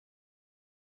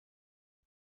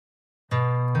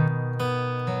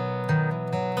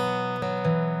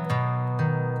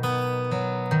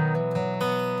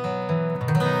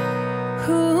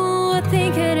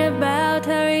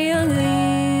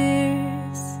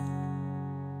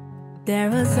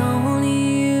There was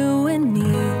only you and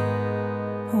me.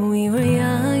 We were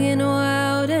young and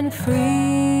wild and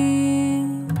free.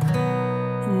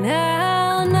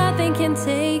 Now nothing can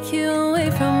take you away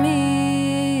from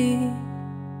me.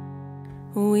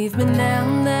 We've been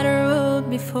down that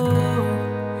road before,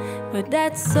 but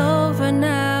that's over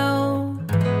now.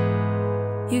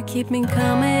 You keep me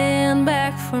coming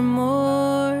back for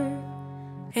more.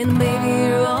 And baby,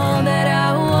 you're all that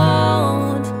I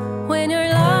want. When you're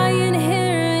lying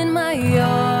here in my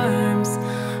arms,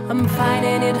 I'm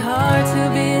finding it hard to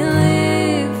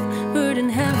believe we're in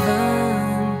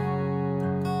heaven.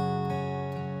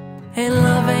 And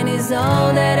loving is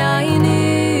all that I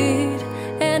need,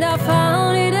 and I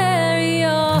found it there in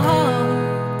your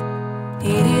heart.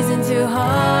 It isn't too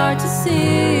hard to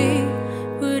see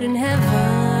we're in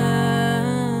heaven.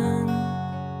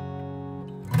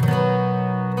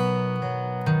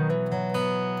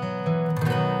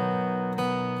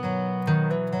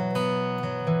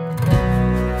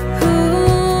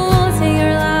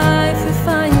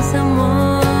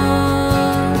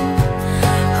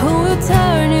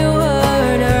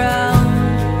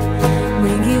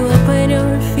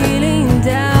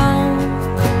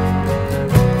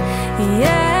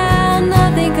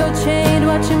 Change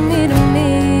what you mean to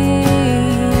me.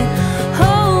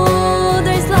 Oh,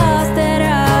 there's lots that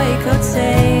I could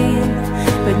say,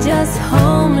 but just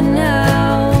hold me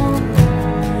now,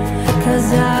 'cause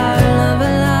our love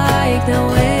I like the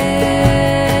way.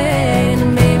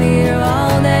 And baby, you're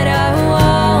all that I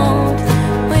want.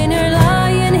 When you're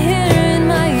lying here in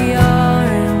my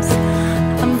arms,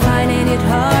 I'm finding it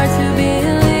hard to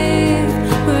believe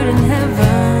we're in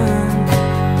heaven.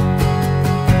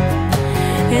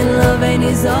 And loving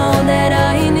is all that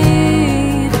I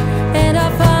need, and I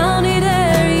found it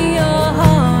there in your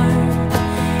heart.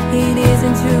 It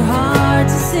isn't too hard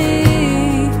to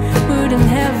see we're in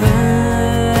heaven.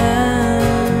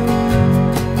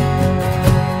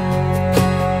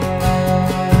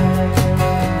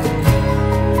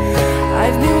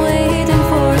 I've been waiting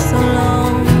for so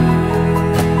long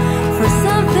for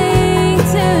something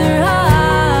to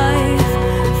arrive,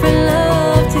 for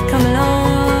love to come along.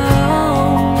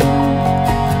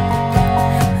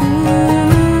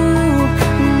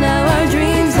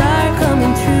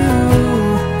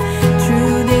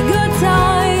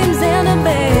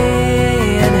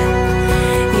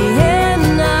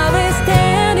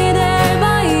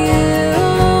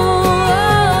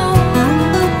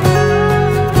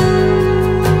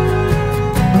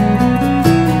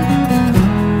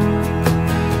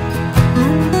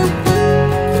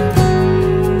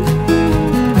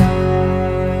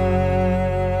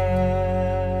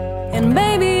 And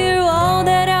baby, you're all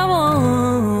that I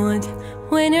want.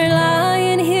 When you're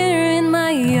lying here in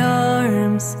my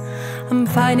arms, I'm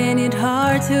finding it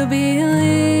hard to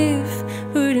believe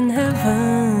we're in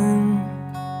heaven.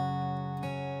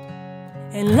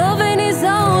 And loving is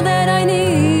all that I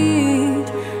need,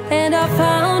 and I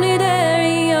found it there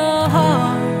in your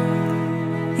heart.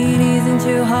 It isn't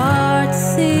too hard to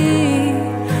see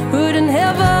we're in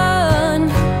heaven.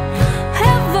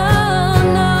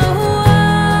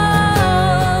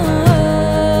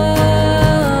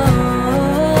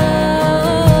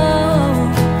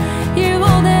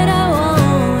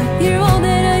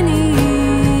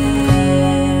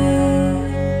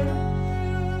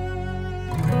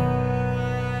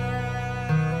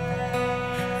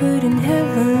 We're in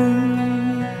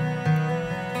heaven,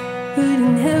 we're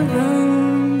in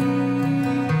heaven,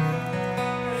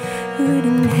 we're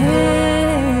in heaven.